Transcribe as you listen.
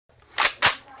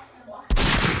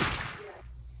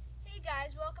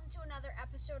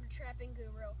episode of Trapping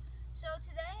Guru. So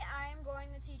today I am going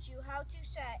to teach you how to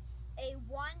set a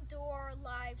one-door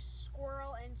live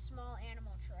squirrel and small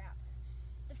animal trap.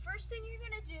 The first thing you're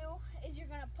going to do is you're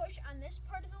going to push on this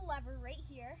part of the lever right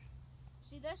here.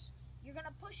 See this? You're going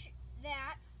to push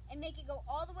that and make it go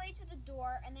all the way to the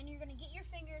door, and then you're going to get your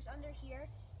fingers under here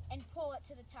and pull it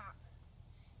to the top.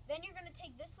 Then you're going to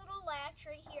take this little latch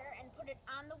right here and put it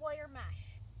on the wire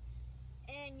mesh.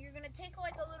 And you're going to take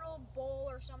like a little bowl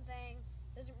or something,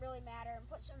 doesn't really matter, and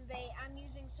put some bait. I'm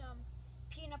using some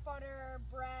peanut butter,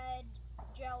 bread,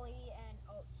 jelly, and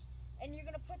oats. And you're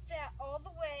going to put that all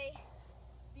the way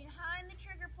behind the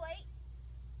trigger plate.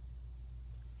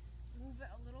 Move it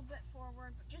a little bit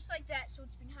forward, but just like that, so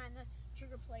it's behind the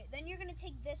trigger plate. Then you're going to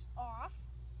take this off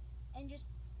and just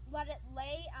let it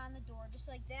lay on the door, just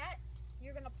like that.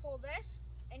 You're going to pull this,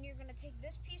 and you're going to take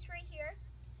this piece right here,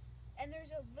 and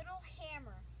there's a little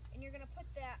hammer, and you're going to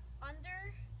put that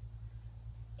under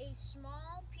a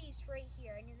small piece right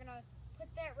here, and you're going to put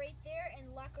that right there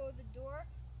and let go of the door,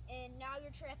 and now your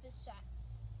trap is set.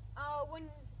 When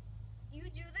you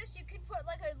do this, you could put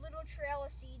like a little trail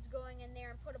of seeds going in there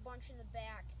and put a bunch in the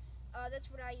back. That's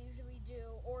what I usually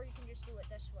do, or you can just do it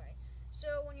this way.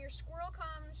 So when your squirrel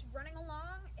comes running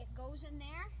along, it goes in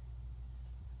there,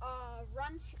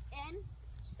 runs in,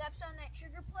 steps on that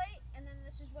trigger plate, and then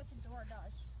this is what the door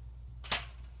does.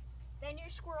 Then your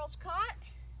squirrel's caught.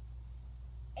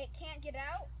 It can't get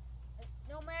out.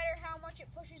 No matter how much it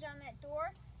pushes on that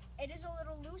door, it is a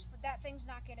little loose, but that thing's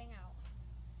not getting out.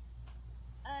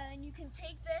 And you can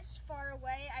take this far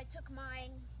away. I took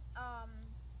mine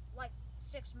like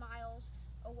 6 miles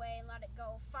away and let it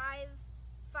go. 5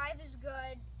 is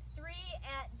good, 3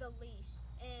 at the least,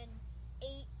 and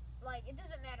 8, like, it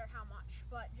doesn't matter how much,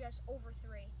 but just over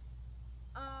 3.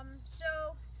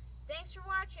 So thanks for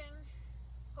watching.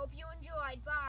 Hope you enjoyed. Bye.